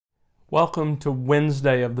Welcome to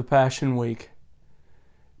Wednesday of the Passion Week.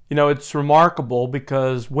 You know, it's remarkable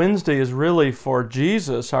because Wednesday is really for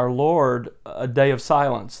Jesus, our Lord, a day of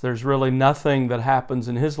silence. There's really nothing that happens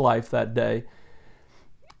in His life that day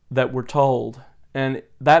that we're told. And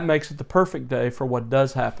that makes it the perfect day for what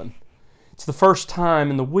does happen. It's the first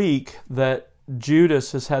time in the week that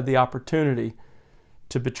Judas has had the opportunity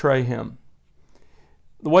to betray Him.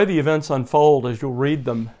 The way the events unfold as you'll read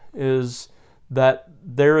them is that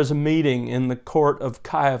there is a meeting in the court of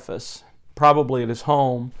Caiaphas, probably at his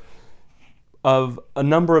home, of a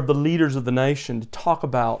number of the leaders of the nation to talk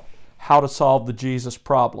about how to solve the Jesus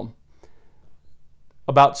problem.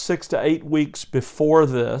 About 6 to 8 weeks before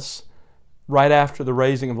this, right after the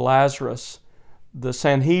raising of Lazarus, the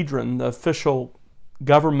Sanhedrin, the official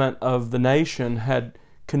government of the nation, had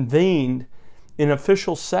convened in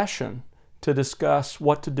official session to discuss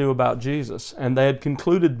what to do about Jesus. And they had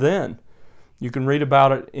concluded then, you can read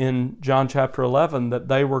about it in John chapter 11, that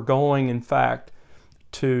they were going, in fact,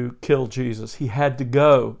 to kill Jesus. He had to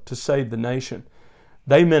go to save the nation.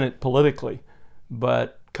 They meant it politically,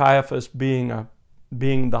 but Caiaphas, being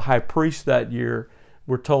the high priest that year,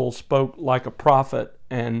 we're told spoke like a prophet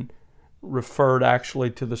and referred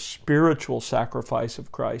actually to the spiritual sacrifice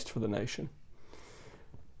of Christ for the nation.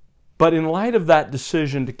 But in light of that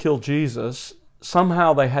decision to kill Jesus,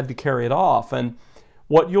 somehow they had to carry it off. And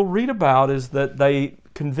what you'll read about is that they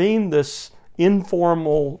convened this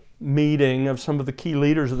informal meeting of some of the key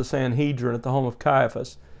leaders of the Sanhedrin at the home of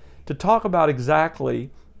Caiaphas to talk about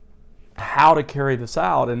exactly how to carry this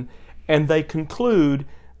out. And they conclude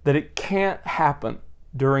that it can't happen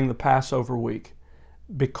during the Passover week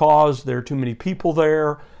because there are too many people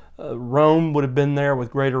there. Rome would have been there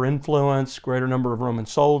with greater influence, greater number of Roman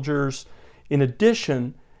soldiers. In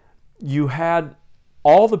addition, you had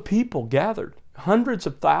all the people gathered. Hundreds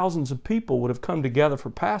of thousands of people would have come together for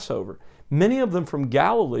Passover, many of them from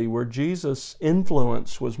Galilee where Jesus'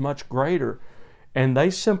 influence was much greater, and they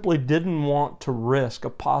simply didn't want to risk a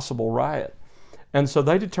possible riot. And so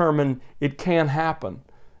they determined it can happen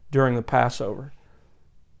during the Passover.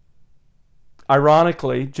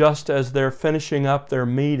 Ironically, just as they're finishing up their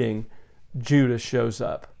meeting, Judas shows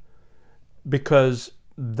up because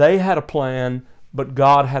they had a plan, but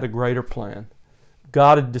God had a greater plan.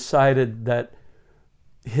 God had decided that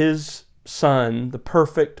His Son, the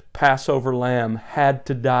perfect Passover lamb, had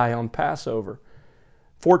to die on Passover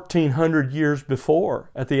 1,400 years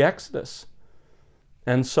before at the Exodus.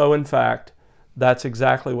 And so, in fact, that's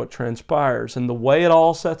exactly what transpires. And the way it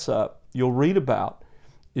all sets up, you'll read about,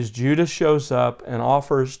 is Judas shows up and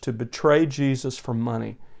offers to betray Jesus for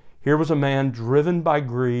money. Here was a man driven by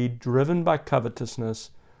greed, driven by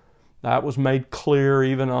covetousness. That was made clear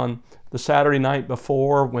even on the Saturday night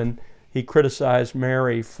before when he criticized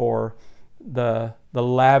Mary for the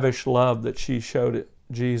lavish love that she showed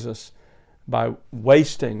Jesus by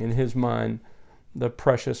wasting, in his mind, the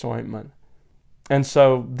precious ointment. And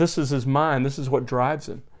so this is his mind. This is what drives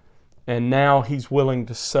him. And now he's willing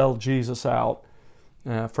to sell Jesus out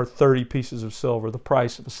for 30 pieces of silver, the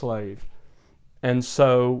price of a slave. And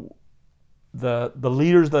so the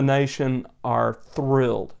leaders of the nation are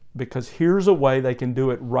thrilled because here's a way they can do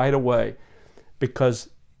it right away, because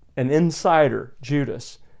an insider,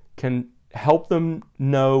 Judas, can help them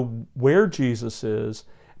know where Jesus is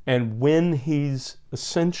and when He's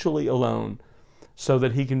essentially alone so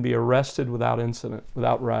that He can be arrested without incident,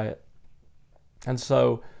 without riot. And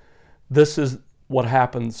so this is what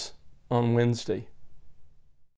happens on Wednesday.